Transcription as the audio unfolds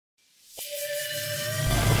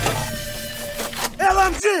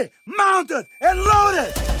LMG mounted and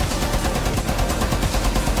loaded!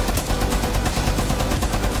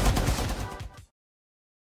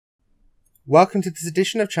 Welcome to this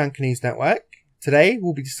edition of Chanka News Network. Today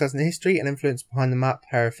we'll be discussing the history and influence behind the map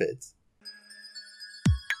Hereford.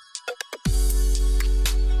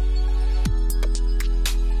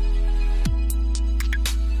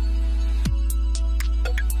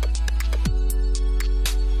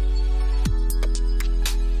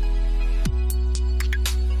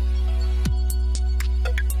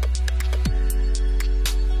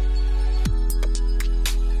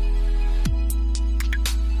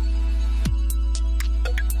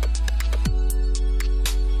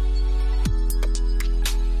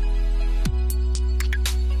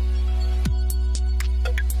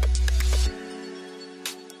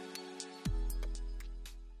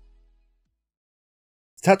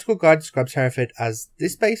 The tactical guide describes Hereford as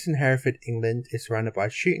this base in Hereford, England is surrounded by a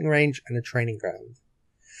shooting range and a training ground.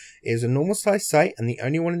 It is a normal sized site and the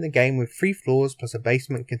only one in the game with 3 floors plus a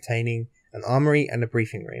basement containing an armoury and a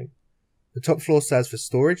briefing room. The top floor serves for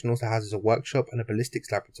storage and also houses a workshop and a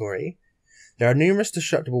ballistics laboratory. There are numerous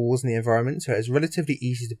destructible walls in the environment, so it is relatively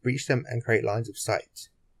easy to breach them and create lines of sight.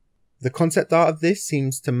 The concept art of this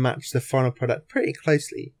seems to match the final product pretty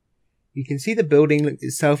closely. You can see the building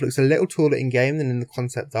itself looks a little taller in game than in the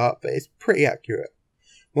concept art, but it's pretty accurate.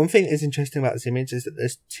 One thing that is interesting about this image is that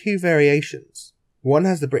there's 2 variations. One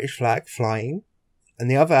has the British flag flying,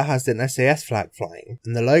 and the other has an SAS flag flying,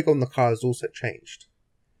 and the logo on the car has also changed.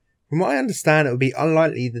 From what I understand, it would be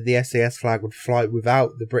unlikely that the SAS flag would fly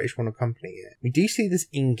without the British one accompanying it. We do see this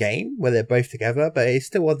in game, where they're both together, but it's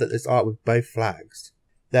still odd that there's art with both flags.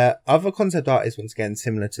 The other concept art is once again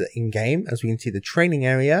similar to the in-game, as we can see the training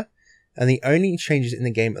area, and the only changes in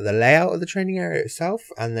the game are the layout of the training area itself,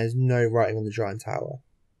 and there's no writing on the giant tower.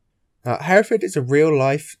 Now, Hereford is a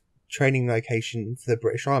real-life training location for the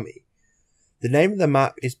British Army. The name of the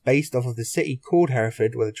map is based off of the city called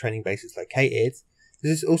Hereford, where the training base is located.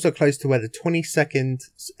 This is also close to where the 22nd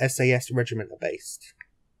SAS Regiment are based.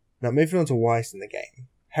 Now, moving on to why it's in the game.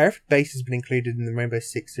 Hereford base has been included in the Rainbow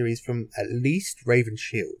Six series from at least Raven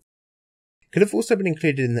Shield. Could have also been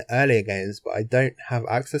included in the earlier games, but I don't have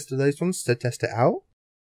access to those ones to test it out.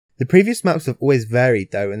 The previous maps have always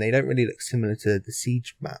varied though, and they don't really look similar to the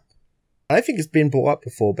Siege map. I don't think it's been brought up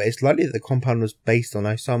before, but it's likely that the compound was based on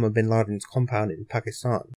Osama bin Laden's compound in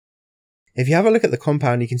Pakistan. If you have a look at the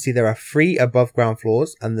compound, you can see there are 3 above ground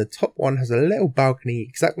floors, and the top one has a little balcony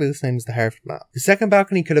exactly the same as the Hereford map. The second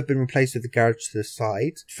balcony could have been replaced with the garage to the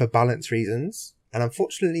side, for balance reasons. And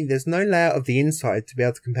unfortunately there's no layout of the inside to be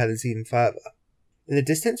able to compare this even further. In the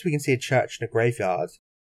distance we can see a church and a graveyard.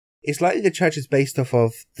 It's likely the church is based off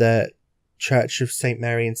of the Church of St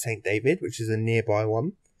Mary and St David, which is a nearby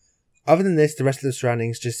one. Other than this, the rest of the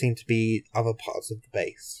surroundings just seem to be other parts of the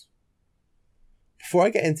base. Before I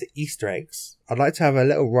get into Easter eggs, I'd like to have a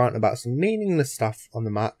little rant about some meaningless stuff on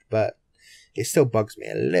the map, but it still bugs me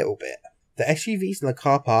a little bit. The SUVs in the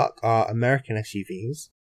car park are American SUVs.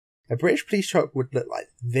 A British police truck would look like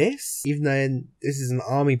this, even though this is an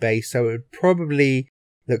army base, so it would probably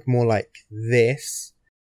look more like this,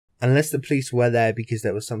 unless the police were there because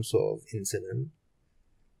there was some sort of incident.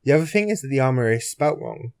 The other thing is that the armour is spelt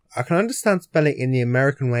wrong. I can understand spelling in the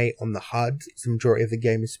American way on the HUD, as the majority of the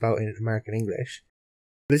game is spelt in American English.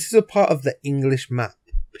 But this is a part of the English map.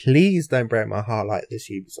 Please don't break my heart like this,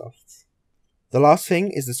 Ubisoft. The last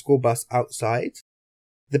thing is the school bus outside.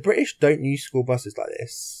 The British don't use school buses like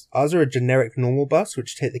this. Ours are a generic normal bus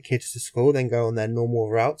which take the kids to school, then go on their normal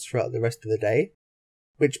routes throughout the rest of the day.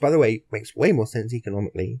 Which, by the way, makes way more sense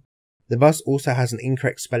economically. The bus also has an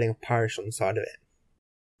incorrect spelling of parish on the side of it.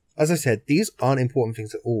 As I said, these aren't important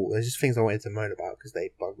things at all. They're just things I wanted to moan about because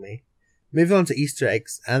they bug me. Moving on to Easter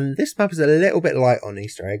eggs, and this map is a little bit light on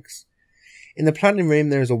Easter eggs. In the planning room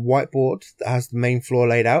there is a whiteboard that has the main floor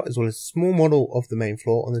laid out, as well as a small model of the main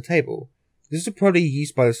floor on the table. This is probably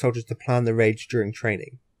used by the soldiers to plan the raids during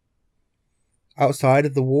training. Outside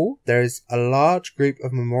of the wall, there is a large group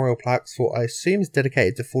of memorial plaques for what I assume is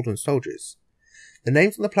dedicated to fallen soldiers. The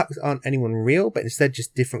names on the plaques aren't anyone real, but instead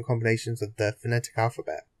just different combinations of the phonetic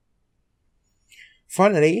alphabet.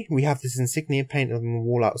 Finally, we have this insignia painted on the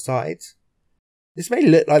wall outside. This may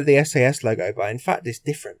look like the SAS logo, but in fact it's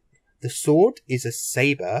different. The sword is a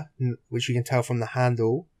sabre, which you can tell from the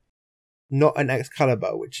handle, not an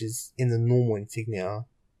Excalibur, which is in the normal insignia.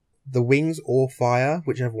 The wings or fire,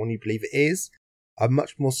 whichever one you believe it is, are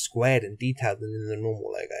much more squared and detailed than in the normal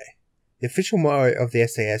logo. The official motto of the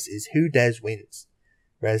SAS is "Who dares wins,"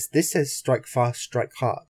 whereas this says "Strike fast, strike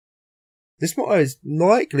hard." This motto is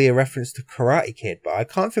likely a reference to Karate Kid, but I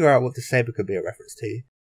can't figure out what the saber could be a reference to.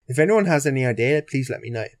 If anyone has any idea, please let me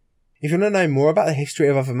know. If you want to know more about the history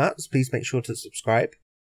of other maps, please make sure to subscribe.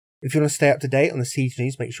 If you want to stay up to date on the Siege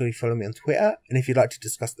news, make sure you follow me on Twitter, and if you'd like to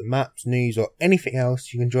discuss the maps, news, or anything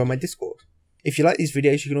else, you can join my Discord. If you like these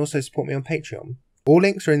videos, you can also support me on Patreon. All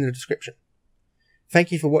links are in the description.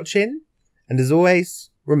 Thank you for watching, and as always,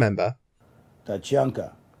 remember,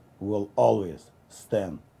 Chanka will always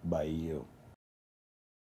stand by you.